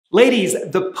Ladies,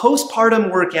 the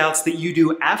postpartum workouts that you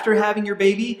do after having your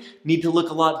baby need to look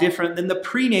a lot different than the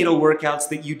prenatal workouts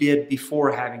that you did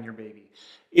before having your baby.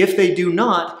 If they do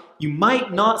not, you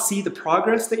might not see the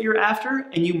progress that you're after,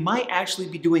 and you might actually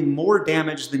be doing more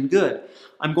damage than good.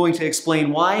 I'm going to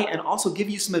explain why and also give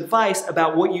you some advice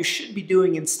about what you should be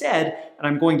doing instead, and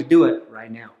I'm going to do it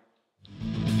right now.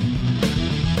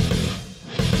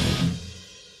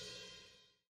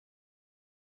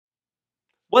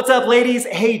 What's up, ladies?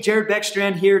 Hey, Jared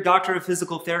Beckstrand here, Doctor of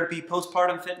Physical Therapy,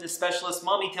 Postpartum Fitness Specialist,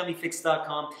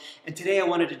 MommyTellMeFix.com, and today I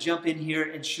wanted to jump in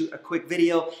here and shoot a quick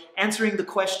video answering the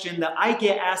question that I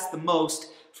get asked the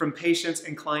most from patients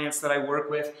and clients that I work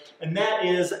with, and that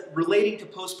is relating to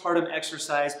postpartum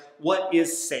exercise. What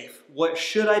is safe? What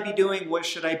should I be doing? What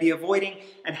should I be avoiding?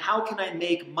 And how can I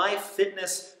make my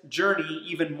fitness journey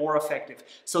even more effective?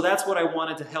 So that's what I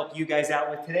wanted to help you guys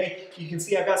out with today. You can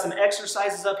see I've got some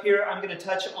exercises up here. I'm going to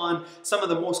touch on some of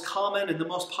the most common and the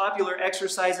most popular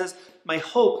exercises. My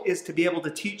hope is to be able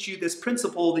to teach you this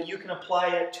principle that you can apply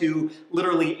it to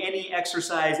literally any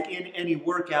exercise in any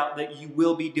workout that you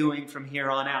will be doing from here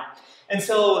on out. And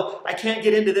so I can't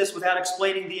get into this without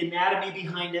explaining the anatomy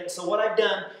behind it. So what I've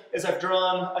done is I've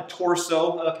drawn a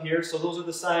torso up here. So those are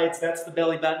the sides, that's the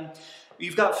belly button.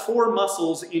 You've got four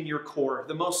muscles in your core.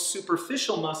 The most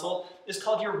superficial muscle is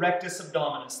called your rectus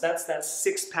abdominis. That's that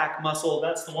six-pack muscle.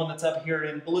 That's the one that's up here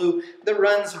in blue that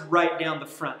runs right down the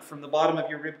front from the bottom of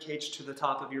your rib cage to the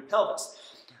top of your pelvis.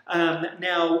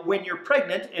 Now, when you're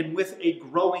pregnant and with a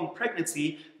growing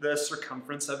pregnancy, the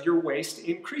circumference of your waist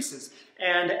increases.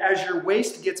 And as your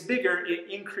waist gets bigger, it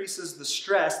increases the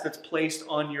stress that's placed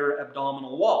on your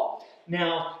abdominal wall.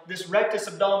 Now, this rectus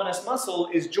abdominis muscle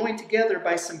is joined together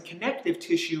by some connective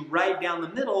tissue right down the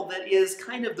middle that is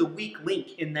kind of the weak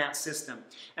link in that system.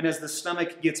 And as the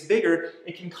stomach gets bigger,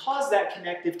 it can cause that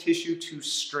connective tissue to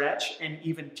stretch and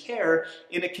even tear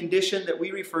in a condition that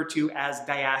we refer to as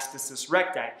diastasis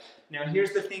recti. Now,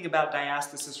 here's the thing about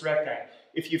diastasis recti.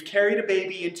 If you've carried a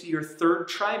baby into your third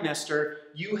trimester,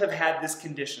 you have had this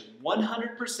condition.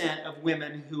 100% of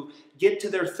women who get to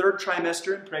their third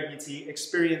trimester in pregnancy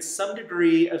experience some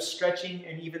degree of stretching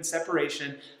and even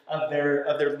separation of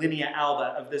their linea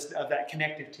alba, of that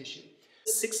connective tissue.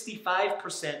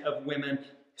 65% of women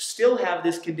still have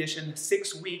this condition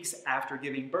 6 weeks after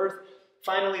giving birth.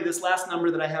 Finally, this last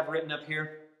number that I have written up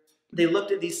here, they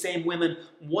looked at these same women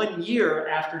 1 year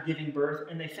after giving birth,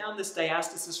 and they found this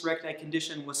diastasis recti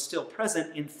condition was still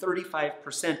present in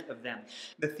 35% of them.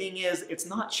 The thing is, it's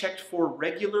not checked for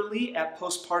regularly at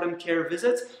postpartum care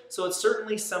visits, so it's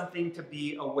certainly something to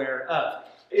be aware of.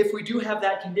 If we do have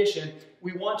that condition,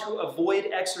 we want to avoid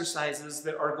exercises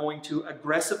that are going to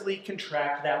aggressively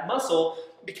contract that muscle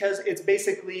because it's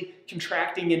basically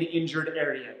contracting an injured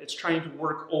area. It's trying to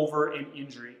work over an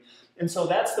injury. And so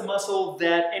that's the muscle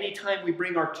that anytime we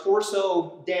bring our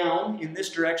torso down in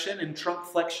this direction, and trunk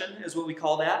flexion is what we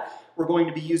call that, we're going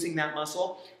to be using that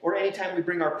muscle. Or anytime we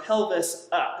bring our pelvis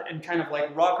up and kind of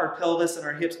like rock our pelvis and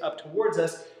our hips up towards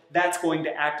us, that's going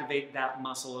to activate that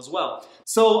muscle as well.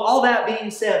 So all that being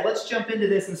said, let's jump into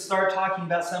this and start talking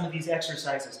about some of these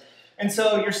exercises. And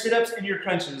so your sit-ups and your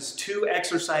crunches, two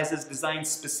exercises designed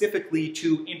specifically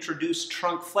to introduce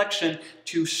trunk flexion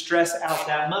to stress out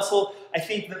that muscle. I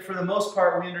think that for the most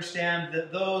part, we understand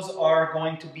that those are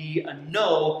going to be a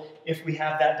no if we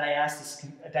have that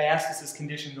diastasis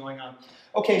condition going on.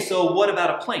 Okay, so what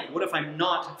about a plank? What if I'm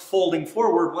not folding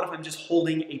forward? What if I'm just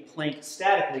holding a plank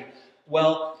statically?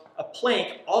 Well, a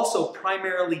plank also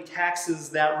primarily taxes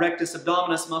that rectus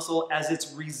abdominis muscle as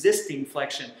it's resisting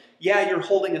flexion. Yeah, you're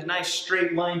holding a nice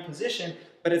straight line position,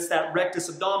 but it's that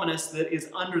rectus abdominis that is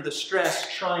under the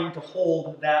stress trying to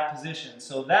hold that position.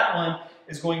 So that one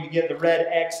is going to get the red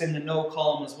X in the no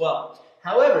column as well.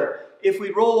 However, if we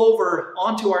roll over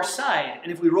onto our side,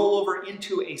 and if we roll over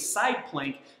into a side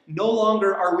plank, no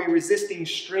longer are we resisting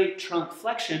straight trunk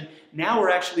flexion. Now we're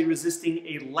actually resisting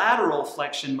a lateral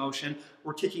flexion motion.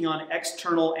 We're kicking on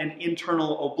external and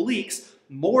internal obliques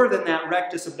more than that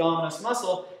rectus abdominis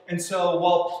muscle. And so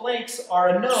while planks are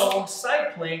a no,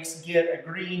 side planks get a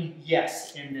green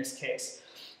yes in this case.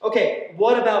 Okay,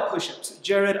 what about push-ups?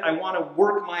 Jared, I want to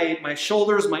work my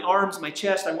shoulders, my arms, my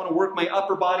chest. I want to work my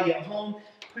upper body at home.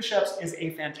 Push-ups is a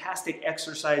fantastic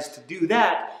exercise to do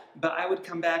that, but I would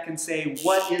come back and say,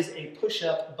 what is a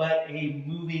push-up but a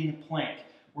moving plank?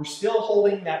 We're still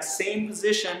holding that same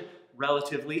position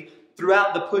relatively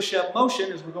throughout the push-up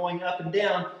motion as we're going up and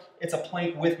down. It's a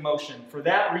plank with motion. For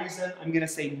that reason, I'm going to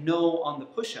say no on the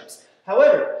push-ups.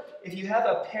 However, if you have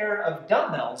a pair of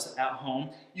dumbbells at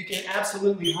home, you can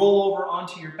absolutely roll over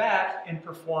onto your back and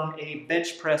perform a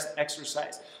bench press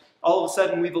exercise. All of a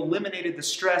sudden, we've eliminated the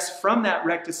stress from that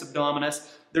rectus abdominis.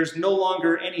 There's no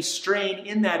longer any strain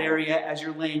in that area as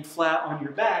you're laying flat on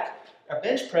your back. A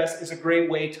bench press is a great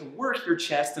way to work your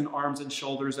chest and arms and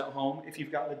shoulders at home if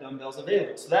you've got the dumbbells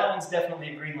available. So that one's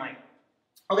definitely a green light.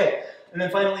 Okay, and then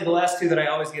finally the last two that I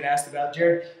always get asked about,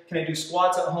 Jared, can I do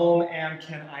squats at home and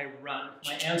can I run?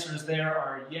 My answers there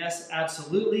are yes,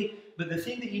 absolutely. But the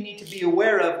thing that you need to be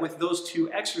aware of with those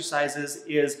two exercises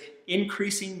is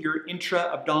increasing your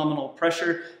intra-abdominal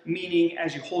pressure, meaning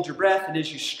as you hold your breath and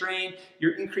as you strain,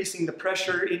 you're increasing the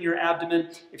pressure in your abdomen.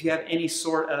 If you have any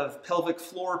sort of pelvic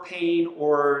floor pain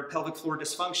or pelvic floor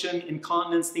dysfunction,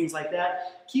 incontinence, things like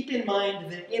that, keep in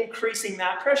mind that increasing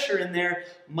that pressure in there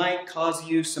might cause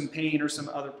you some pain or some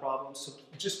other problems. So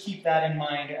just keep that in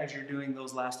mind as you're doing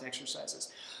those last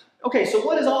exercises. Okay, so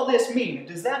what does all this mean?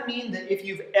 Does that mean that if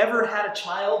you've ever had a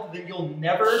child, that you'll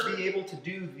never be able to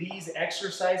do these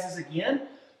exercises again?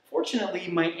 Fortunately,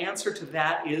 my answer to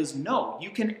that is no. You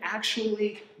can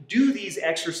actually do these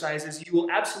exercises. You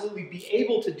will absolutely be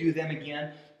able to do them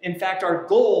again. In fact, our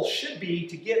goal should be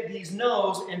to get these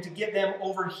no's and to get them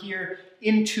over here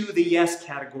into the yes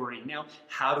category. Now,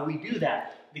 how do we do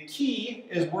that? The key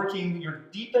is working your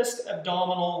deepest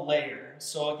abdominal layer.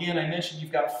 So again, I mentioned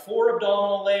you've got 4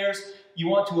 abdominal layers. You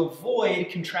want to avoid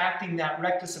contracting that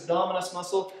rectus abdominis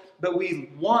muscle, but we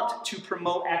want to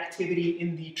promote activity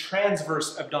in the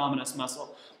transverse abdominis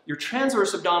muscle. Your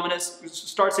transverse abdominis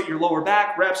starts at your lower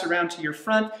back, wraps around to your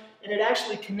front, and it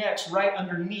actually connects right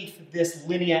underneath this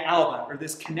linea alba, or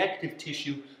this connective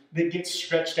tissue that gets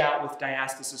stretched out with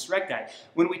diastasis recti.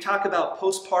 When we talk about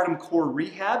postpartum core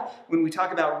rehab, when we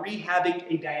talk about rehabbing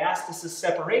a diastasis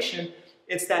separation,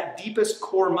 it's that deepest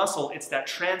core muscle, it's that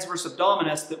transverse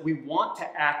abdominis that we want to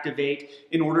activate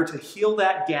in order to heal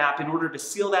that gap, in order to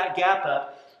seal that gap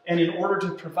up, and in order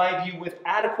to provide you with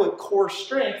adequate core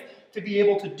strength to be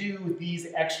able to do these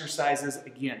exercises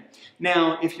again.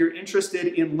 Now, if you're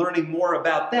interested in learning more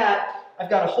about that, I've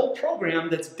got a whole program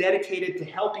that's dedicated to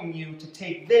helping you to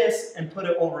take this and put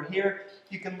it over here.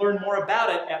 You can learn more about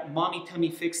it at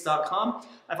mommytummyfix.com.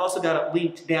 I've also got it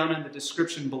linked down in the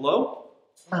description below.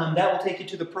 That will take you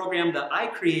to the program that I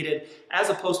created as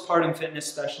a postpartum fitness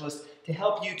specialist to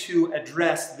help you to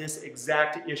address this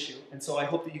exact issue. And so I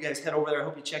hope that you guys head over there. I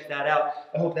hope you check that out.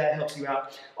 I hope that helps you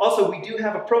out. Also, we do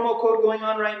have a promo code going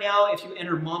on right now. If you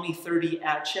enter Mommy30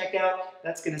 at checkout,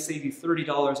 that's going to save you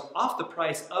 $30 off the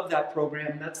price of that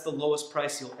program. That's the lowest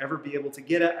price you'll ever be able to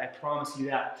get it. I promise you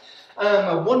that.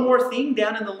 One more thing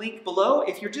down in the link below,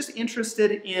 if you're just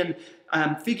interested in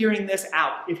figuring this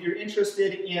out, if you're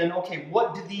interested in, okay,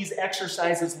 what do these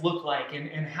exercises look like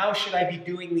and how should I be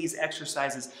doing these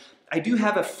exercises? I do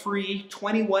have a free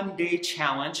 21-day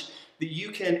challenge that you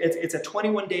can, it's a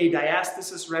 21-day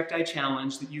diastasis recti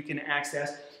challenge that you can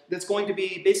access. That's going to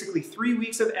be basically 3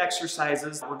 weeks of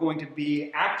exercises. We're going to be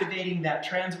activating that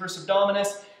transverse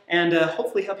abdominis and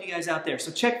hopefully help you guys out there. So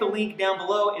check the link down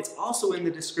below. It's also in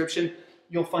the description.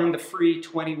 You'll find the free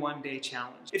 21-day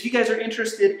challenge. If you guys are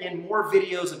interested in more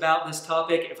videos about this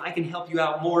topic, if I can help you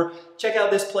out more, check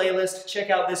out this playlist, check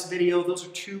out this video. Those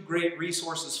are 2 great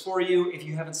resources for you. If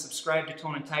you haven't subscribed to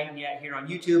Tone and Tighten yet here on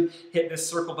YouTube, hit this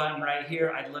circle button right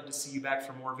here. I'd love to see you back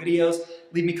for more videos.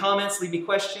 Leave me comments, leave me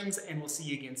questions, and we'll see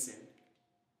you again soon.